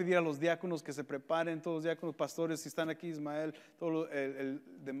alguien, voy a pedir a los diáconos que se preparen, todos los diáconos, pastores, si están aquí, Ismael, todo el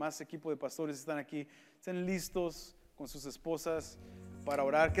demás equipo de pastores están aquí, estén listos con sus esposas para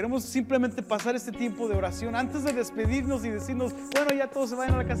orar. Queremos simplemente pasar este tiempo de oración antes de despedirnos y decirnos, bueno, ya todos se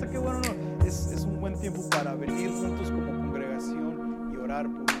vayan a la casa, qué bueno, no. Es un buen tiempo para venir juntos como congregación y orar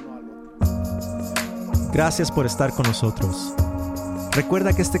por uno al otro. Gracias por estar con nosotros.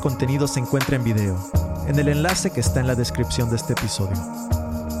 Recuerda que este contenido se encuentra en video, en el enlace que está en la descripción de este episodio.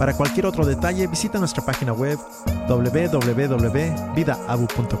 Para cualquier otro detalle, visita nuestra página web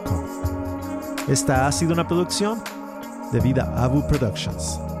www.vidaabu.com. Esta ha sido una producción de Vida Abu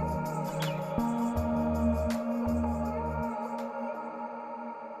Productions.